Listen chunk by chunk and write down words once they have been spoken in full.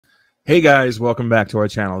Hey guys, welcome back to our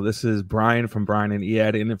channel. This is Brian from Brian and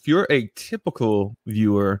Eyad, and if you're a typical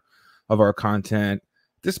viewer of our content,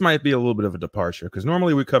 this might be a little bit of a departure because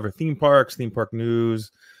normally we cover theme parks, theme park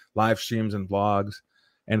news, live streams and vlogs,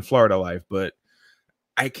 and Florida life, but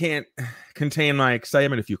I can't contain my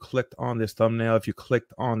excitement. If you clicked on this thumbnail, if you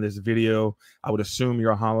clicked on this video, I would assume you're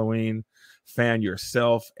a Halloween fan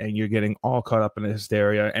yourself and you're getting all caught up in the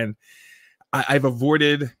hysteria. And I've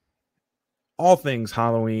avoided all things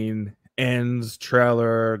Halloween, ends,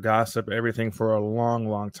 trailer, gossip, everything for a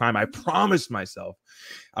long time. I promised myself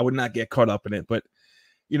I would not get caught up in it, but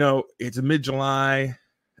you know, it's mid-July.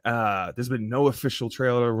 There's been no official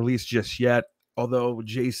trailer released just yet, although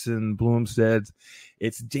Jason Blum said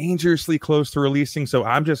it's dangerously close to releasing. So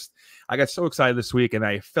I got so excited this week and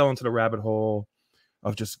I fell into the rabbit hole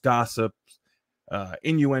of just gossip,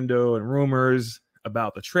 innuendo and rumors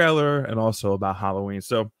about the trailer and also about Halloween.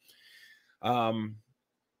 So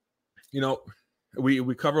you know,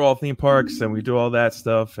 we cover all theme parks and we do all that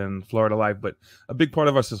stuff and Florida life, but a big part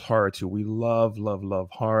of us is horror too. We love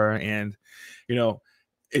horror, and you know,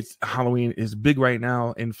 it's Halloween is big right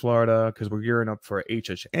now in Florida because we're gearing up for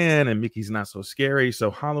HHN and Mickey's Not So Scary. So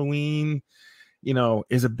Halloween, you know,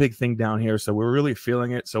 is a big thing down here. So we're really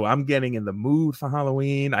feeling it. So I'm getting in the mood for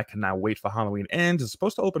Halloween. I cannot wait for Halloween Ends. It's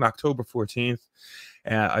supposed to open October 14th,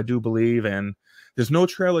 I do believe, and there's no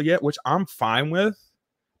trailer yet, which I'm fine with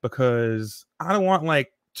because I don't want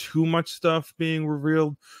like too much stuff being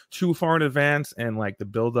revealed too far in advance and like the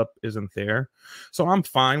buildup isn't there. So I'm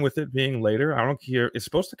fine with it being later. I don't care. It's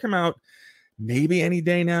supposed to come out maybe any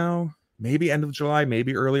day now, maybe end of July,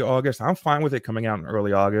 maybe early August. I'm fine with it coming out in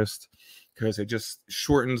early August because it just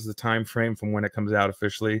shortens the time frame from when it comes out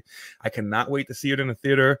officially. I cannot wait to see it in the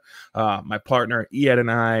theater. My partner Eyad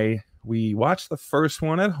and I, we watched the first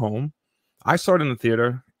one at home. I saw it in the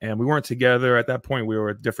theater and we weren't together at that point. We were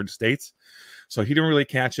at different states. So he didn't really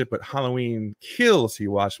catch it, but Halloween Kills he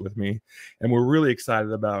watched with me. And we're really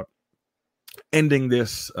excited about ending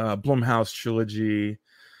this Blumhouse trilogy,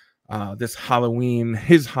 this Halloween,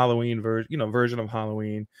 his Halloween version of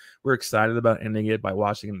Halloween. We're excited about ending it by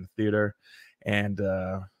watching it in the theater. And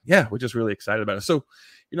yeah, we're just really excited about it. So,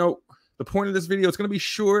 you know, the point of this video, it's going to be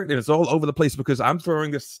short and it's all over the place because I'm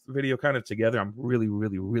throwing this video kind of together. I'm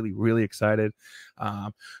really excited.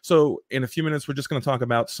 So in a few minutes, we're just going to talk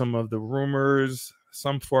about some of the rumors,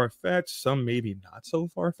 some far-fetched, some maybe not so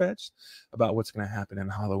far-fetched about what's going to happen in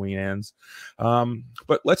Halloween Ends.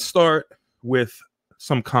 But let's start with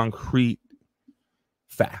some concrete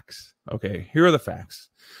facts. Okay, here are the facts.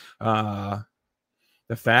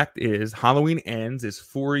 The fact is Halloween Ends is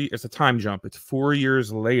it's a time jump. It's 4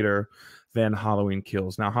 years later than Halloween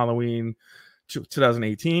Kills. Now, Halloween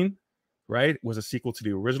 2018, right, was a sequel to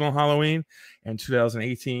the original Halloween, and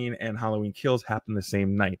 2018 and Halloween Kills happened the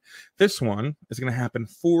same night. This one is going to happen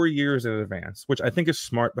 4 years in advance, which I think is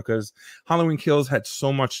smart because Halloween Kills had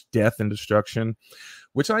so much death and destruction,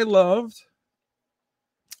 which I loved.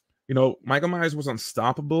 You know, Michael Myers was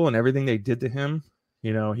unstoppable and everything they did to him.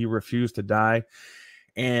 You know, he refused to die.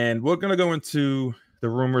 And we're going to go into the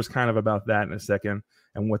rumors kind of about that in a second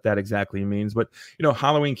and what that exactly means. But, you know,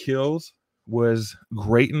 Halloween Kills was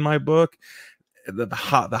great in my book. The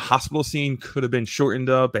hospital scene could have been shortened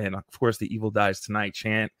up. And, of course, the Evil Dies Tonight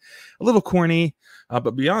chant. A little corny.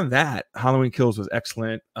 But beyond that, Halloween Kills was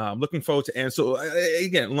excellent. Looking forward to end. So,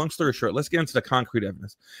 again, long story short, let's get into the concrete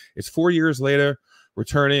evidence. It's 4 years later,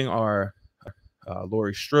 returning our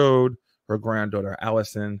Laurie Strode, her granddaughter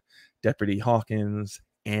Allison, Deputy Hawkins,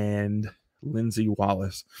 and Lindsay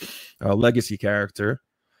Wallace, a legacy character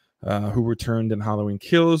who returned in Halloween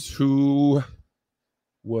Kills, who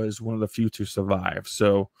was one of the few to survive.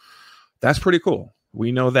 So that's pretty cool.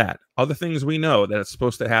 We know that. Other things we know that it's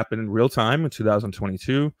supposed to happen in real time in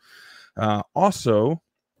 2022. Also,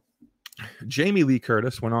 Jamie Lee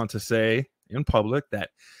Curtis went on to say in public that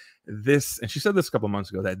this, and she said this a couple months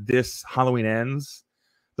ago, that this Halloween Ends,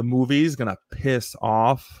 the movie, is going to piss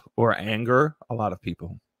off or anger a lot of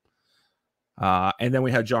people. And then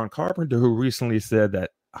we had John Carpenter, who recently said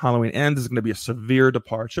that Halloween Ends is going to be a severe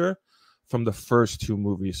departure from the first two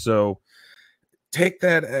movies. So take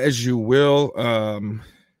that as you will.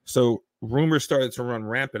 So rumors started to run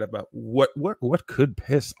rampant about what could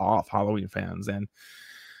piss off Halloween fans. And,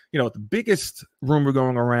 you know, the biggest rumor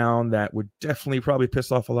going around that would definitely probably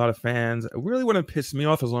piss off a lot of fans, it really wouldn't piss me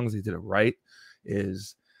off as long as they did it right,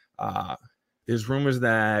 is there's rumors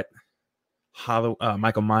that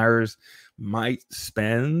Michael Myers might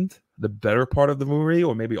spend the better part of the movie,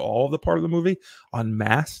 or maybe all of the part of the movie,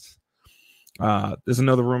 unmasked. There's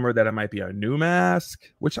another rumor that it might be a new mask,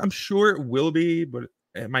 which I'm sure it will be, but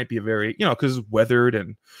it might be a very, because it's weathered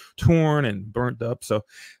and torn and burnt up. So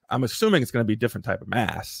I'm assuming it's going to be a different type of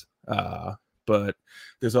mask. But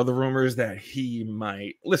there's other rumors that he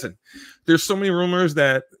might listen. There's so many rumors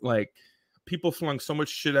that like people flung so much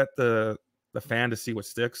shit at the fan to see what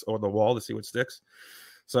sticks, or the wall to see what sticks.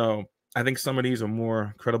 So I think some of these are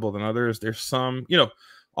more credible than others. There's some,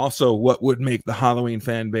 also what would make the Halloween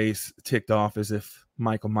fan base ticked off is if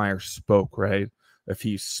Michael Myers spoke, right? If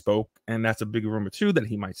he spoke, and that's a big rumor too, that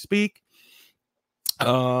he might speak.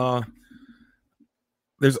 There's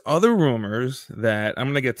other rumors that I'm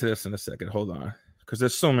gonna get to this in a second. Hold on, because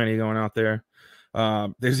there's so many going out there.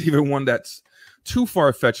 There's even one that's too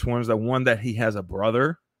far-fetched ones. That one that he has a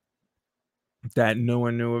brother that no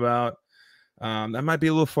one knew about. That might be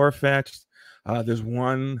a little far-fetched. There's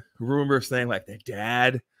one rumor saying like the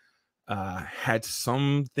dad had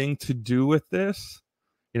something to do with this.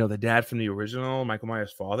 The dad from the original, Michael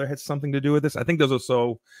Myers' father, had something to do with this. I think those are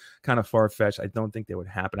so kind of far-fetched. I don't think they would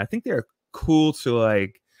happen. I think they're cool to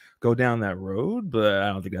like go down that road, but I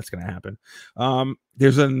don't think that's going to happen.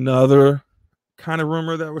 There's another kind of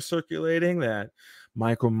rumor that was circulating that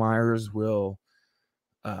Michael Myers will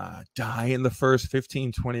die in the first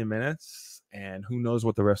 15-20 minutes, and who knows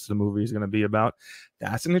what the rest of the movie is going to be about.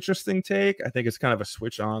 That's an interesting take. I think it's kind of a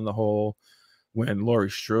switch on the whole when Laurie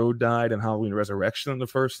Strode died in Halloween Resurrection in the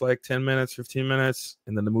first like 10 minutes, 15 minutes,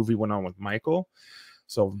 and then the movie went on with Michael.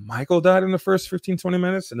 So Michael died in the first 15-20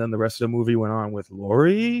 minutes, and then the rest of the movie went on with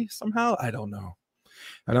Laurie somehow. I don't know.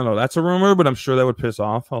 That's a rumor, but I'm sure that would piss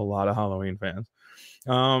off a lot of Halloween fans.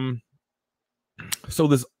 So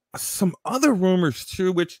there's some other rumors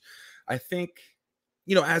too, which I think,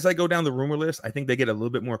 as I go down the rumor list, I think they get a little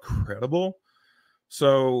bit more credible.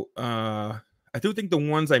 So I do think the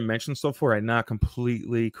ones I mentioned so far are not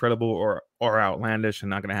completely credible or outlandish and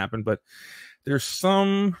not going to happen, but there's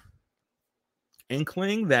some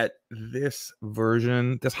inkling that this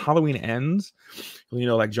Halloween Ends,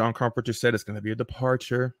 like John Carpenter said, it's going to be a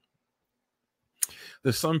departure.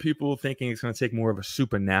 There's some people thinking it's going to take more of a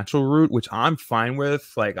supernatural route, which I'm fine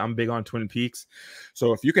with. Like, I'm big on Twin Peaks.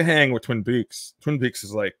 So if you can hang with Twin Peaks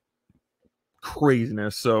is like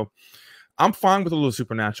craziness. So I'm fine with a little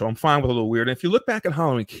supernatural. I'm fine with a little weird. And if you look back at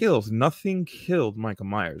Halloween Kills, nothing killed Michael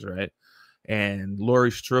Myers, right? And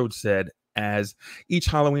Laurie Strode said, as each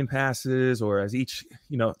Halloween passes, or as each,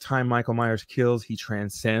 time Michael Myers kills, he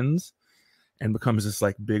transcends and becomes this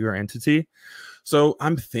like bigger entity. So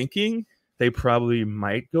I'm thinking they probably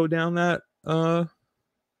might go down that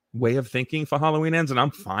way of thinking for Halloween Ends, and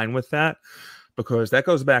I'm fine with that, because that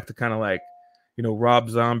goes back to kind of like, Rob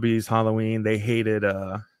Zombie's Halloween. They hated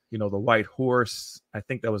the white horse. I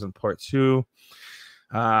think that was in part 2.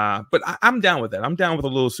 But I'm down with that. I'm down with a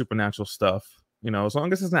little supernatural stuff, as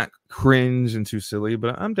long as it's not cringe and too silly,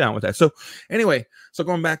 but I'm down with that. So anyway,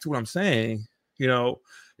 going back to what I'm saying,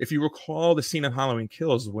 if you recall the scene of Halloween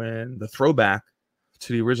Kills, when the throwback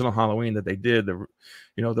to the original Halloween that they did,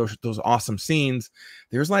 those awesome scenes,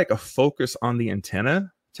 there's like a focus on the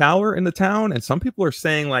antenna tower in the town. And some people are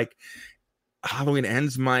saying like Halloween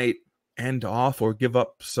Ends might end off or give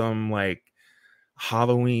up some like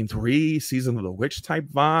Halloween 3 Season of the Witch type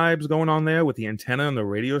vibes going on there with the antenna and the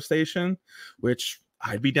radio station, which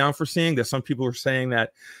I'd be down for seeing. There's some people are saying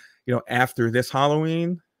that, after this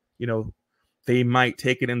Halloween, they might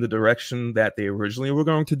take it in the direction that they originally were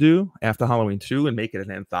going to do after Halloween 2 and make it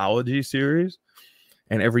an anthology series.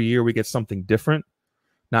 And every year we get something different,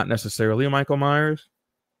 not necessarily a Michael Myers.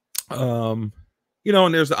 And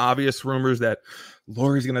there's the obvious rumors that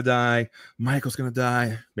Laurie's going to die, Michael's going to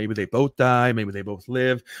die. Maybe they both die. Maybe they both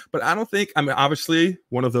live. But I don't think, obviously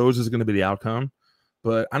one of those is going to be the outcome,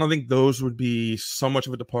 but I don't think those would be so much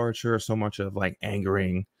of a departure, so much of like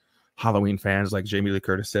angering Halloween fans, like Jamie Lee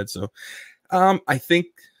Curtis said. So I think,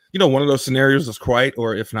 one of those scenarios is quite,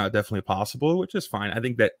 or if not definitely possible, which is fine. I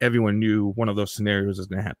think that everyone knew one of those scenarios is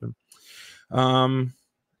going to happen.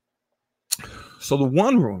 So the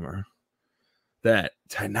one rumor that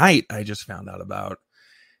tonight I just found out about,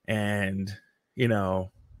 and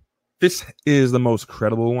this is the most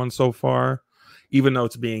credible one so far, even though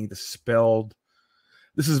it's being dispelled.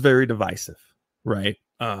 This is very divisive, right?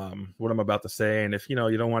 What I'm about to say. And if you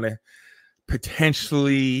don't want to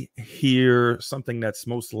potentially hear something that's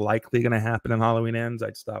most likely going to happen in Halloween Ends,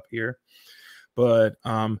 I'd stop here. But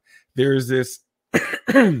there's this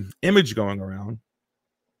image going around,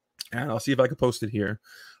 and I'll see if I can post it here,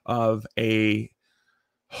 of a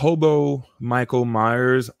hobo Michael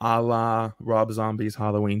Myers a la Rob Zombie's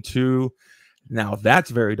Halloween 2. Now that's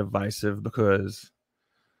very divisive, because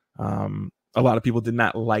a lot of people did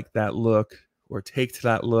not like that look or take to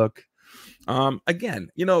that look. Again,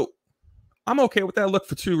 I'm okay with that look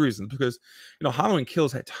for two reasons. Because, you know, Halloween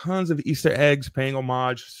Kills had tons of Easter eggs paying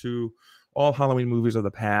homage to all Halloween movies of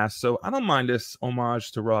the past. So I don't mind this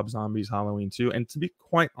homage to Rob Zombie's Halloween 2. And to be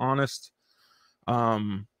quite honest,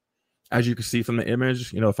 as you can see from the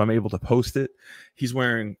image, you know, if I'm able to post it, he's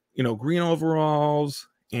wearing, you know, green overalls,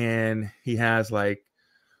 and he has like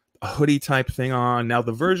a hoodie type thing on. Now,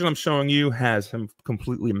 the version I'm showing you has him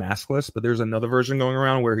completely maskless, but there's another version going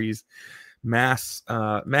around where he's masked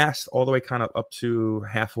all the way kind of up to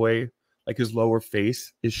halfway, like his lower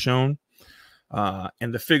face is shown.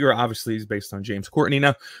 And the figure obviously is based on James Courtney.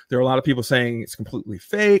 Now, there are a lot of people saying it's completely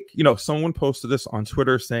fake. You know, someone posted this on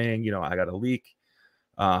Twitter saying, you know, I got a leak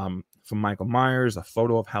from Michael Myers, a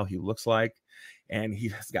photo of how he looks like. And he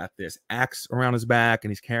has got this axe around his back,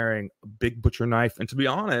 and he's carrying a big butcher knife. And to be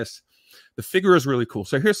honest, the figure is really cool.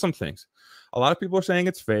 So here's some things. A lot of people are saying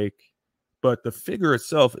it's fake, but the figure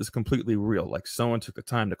itself is completely real. Like, someone took the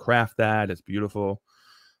time to craft that. It's beautiful.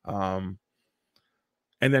 And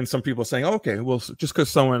then some people are saying, okay, well, just because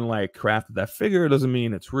someone like crafted that figure doesn't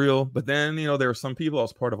mean it's real. But then, you know, there are some people, I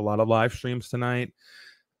was part of a lot of live streams tonight.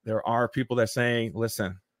 There are people that are saying,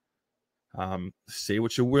 listen, say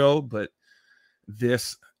what you will, but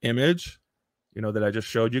this image, you know, that I just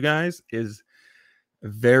showed you guys is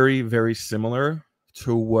very, very similar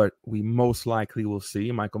to what we most likely will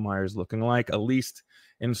see Michael Myers looking like, at least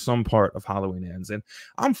in some part of Halloween Ends. And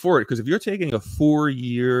I'm for it, because if you're taking a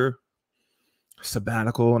 4-year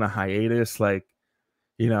sabbatical and a hiatus, like,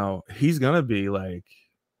 you know, he's gonna be like,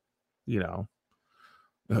 you know,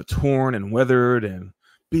 torn and weathered and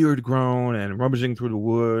beard grown and rummaging through the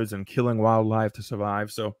woods and killing wildlife to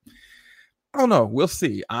survive. So I don't know. We'll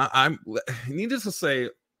see. I'm needless to say,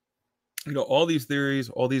 you know, all these theories,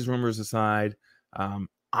 all these rumors aside, I'm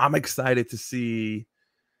excited to see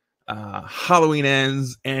Halloween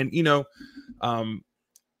Ends. And, you know,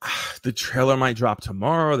 the trailer might drop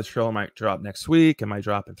tomorrow. The trailer might drop next week. It might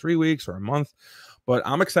drop in 3 weeks or a month. But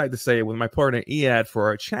I'm excited to say, with my partner Eyad for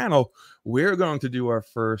our channel, we're going to do our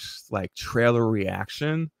first like trailer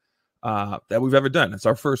reaction that we've ever done. It's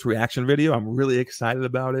our first reaction video. I'm really excited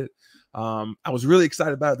about it. I was really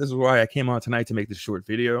excited about it. This is why I came on tonight to make this short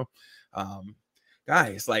video.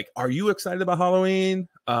 Guys, like, are you excited about Halloween?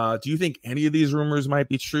 Do you think any of these rumors might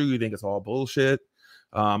be true? You think it's all bullshit?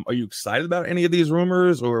 Are you excited about any of these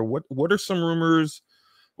rumors? Or what are some rumors,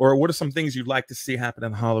 or what are some things you'd like to see happen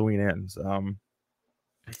in Halloween Ends?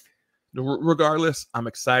 Regardless, I'm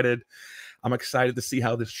excited. I'm excited to see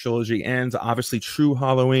how this trilogy ends. Obviously, true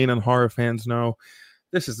Halloween and horror fans know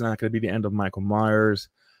this is not going to be the end of Michael Myers.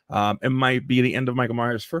 It might be the end of Michael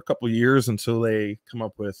Myers for a couple of years until they come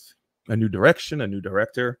up with a new direction, a new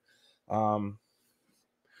director.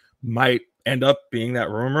 Might end up being that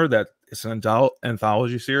rumor that it's an adult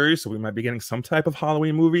anthology series, so we might be getting some type of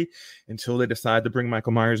Halloween movie until they decide to bring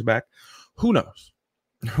Michael Myers back. Who knows?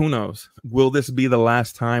 Who knows? Will this be the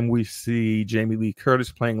last time we see Jamie Lee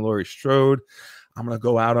Curtis playing Laurie Strode? I'm going to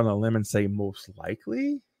go out on a limb and say most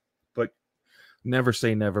likely, but never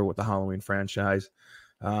say never with the Halloween franchise.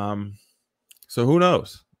 So who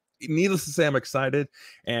knows? Needless to say, I'm excited.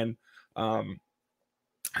 And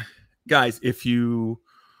guys, if you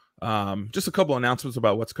just a couple announcements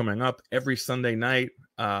about what's coming up. Every Sunday night,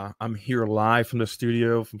 I'm here live from the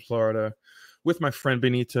studio from Florida with my friend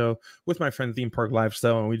Benito, with my friend Theme Park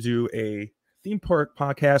Lifestyle, and we do a theme park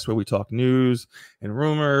podcast where we talk news and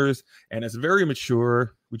rumors, and it's very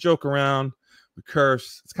mature. We joke around, we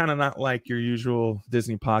curse. It's kind of not like your usual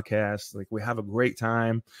Disney podcast. Like, we have a great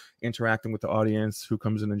time interacting with the audience who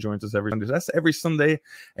comes in and joins us every Sunday. That's every Sunday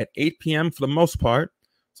at 8 p.m. for the most part.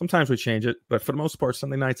 Sometimes we change it, but for the most part,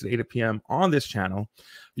 Sunday nights at 8 p.m. on this channel,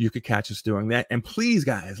 you could catch us doing that. And please,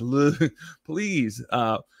 guys, please,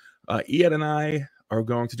 Eyad and I are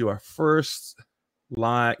going to do our first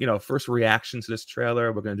first reaction to this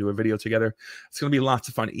trailer. We're going to do a video together. It's going to be lots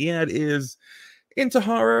of fun. Eyad is into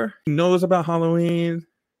horror. He knows about Halloween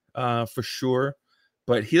for sure,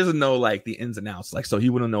 but he doesn't know like the ins and outs. Like, so he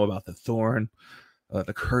wouldn't know about the thorn,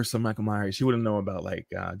 the curse of Michael Myers. He wouldn't know about like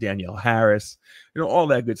Danielle Harris, all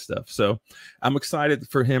that good stuff. So I'm excited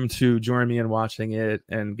for him to join me in watching it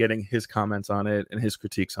and getting his comments on it and his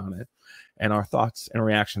critiques on it and our thoughts and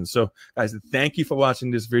reactions. So guys, thank you for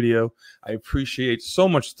watching this video. I appreciate so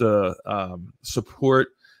much the support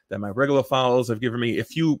that my regular followers have given me.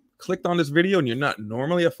 If you clicked on this video and you're not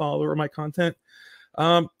normally a follower of my content,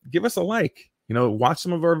 give us a like, watch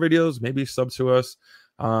some of our videos, maybe sub to us.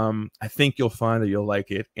 I think you'll find that you'll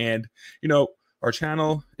like it. And, our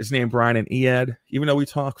channel is named Brian and Eyad. Even though we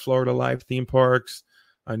talk Florida life, theme parks,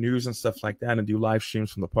 news and stuff like that, and do live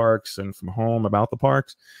streams from the parks and from home about the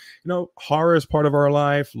parks. You know, horror is part of our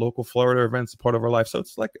life. Local Florida events are part of our life. So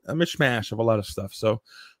it's like a mishmash of a lot of stuff. So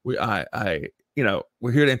you know,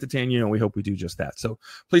 we're here to entertain you, and we hope we do just that. So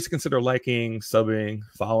please consider liking, subbing,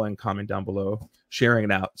 following, comment down below, sharing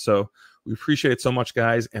it out. So we appreciate it so much,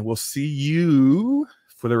 guys, and we'll see you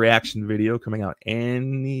for the reaction video coming out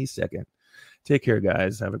any second. Take care,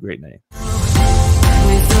 guys. Have a great night.